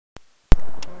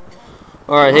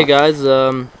Alright, hey guys,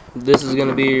 this is going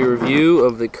to be a review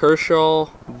of the Kershaw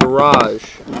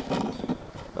Barrage.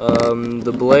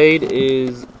 The blade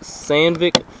is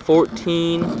Sandvik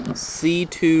 14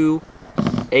 C2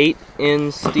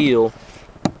 8N steel.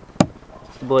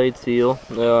 Blade steel.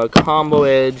 Combo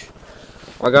edge.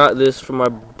 I got this for my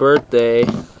birthday.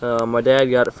 My dad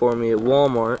got it for me at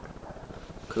Walmart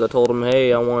because I told him,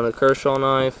 hey, I want a Kershaw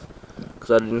knife because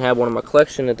I didn't have one in my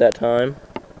collection at that time.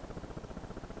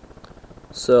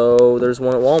 So there's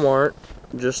one at Walmart,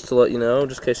 just to let you know,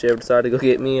 just in case you ever decide to go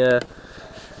get me a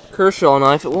Kershaw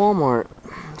knife at Walmart.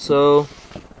 So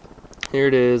here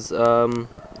it is. Like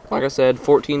I said,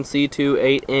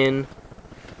 14C2 8N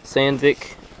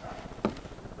Sandvik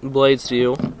blade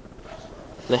steel.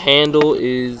 The handle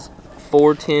is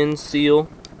 410 steel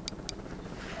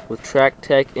with Track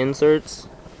Tech inserts.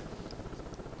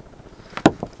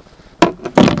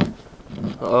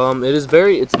 It's a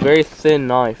very thin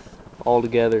knife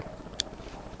altogether.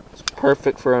 It's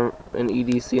perfect for an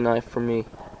EDC knife for me.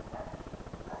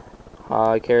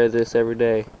 I carry this every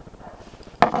day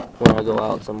when I go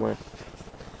out somewhere.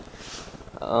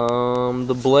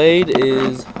 The blade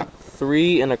is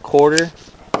 3 1/4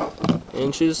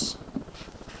 inches.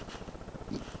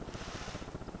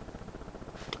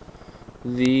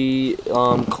 The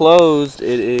closed,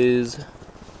 it is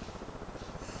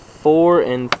 4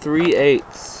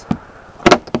 3/8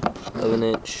 of an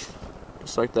inch,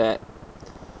 just like that.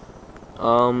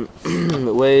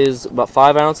 It weighs about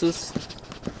 5 ounces,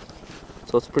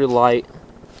 so it's pretty light.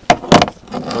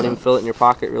 Don't even feel it in your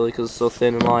pocket really because it's so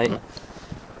thin and light.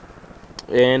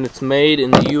 And it's made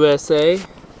in the USA.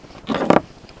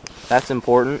 That's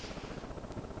important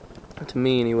to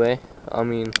me anyway. I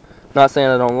mean, not saying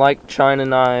I don't like China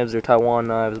knives or Taiwan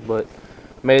knives, but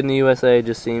made in the USA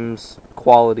just seems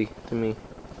quality to me.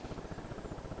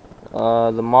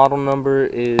 The model number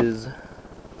is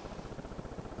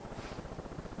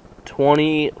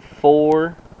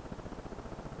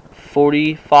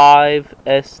 2445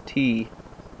 ST.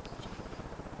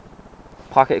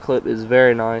 Pocket clip is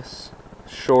very nice.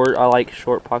 Short, I like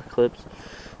short pocket clips.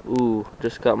 Ooh,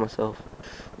 just cut myself.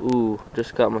 Ooh,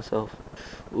 just cut myself.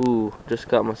 Ooh, just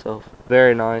cut myself.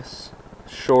 Very nice.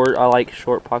 Short, I like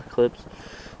short pocket clips.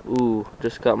 Ooh,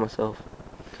 just cut myself.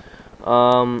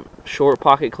 Short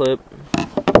pocket clip.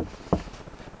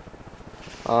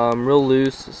 Real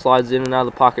loose, slides in and out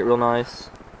of the pocket real nice.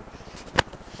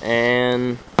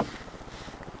 And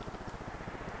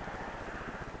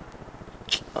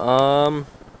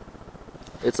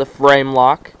it's a frame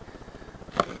lock.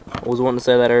 I was wanting to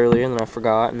say that earlier and then I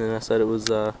forgot, and then I said it was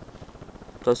so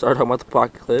I started talking about the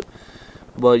pocket clip.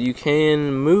 But you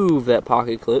can move that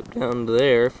pocket clip down to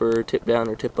there for tip down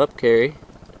or tip up carry,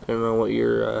 depending on what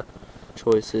your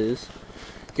choice is.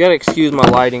 You gotta excuse my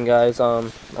lighting, guys.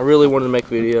 I really wanted to make a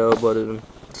video, but I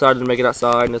decided to make it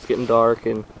outside, and it's getting dark,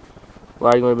 and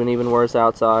lighting would have been even worse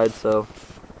outside. So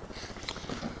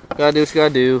gotta do what you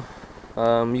gotta do.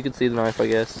 You can see the knife, I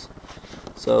guess.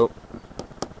 So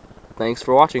thanks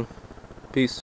for watching. Peace.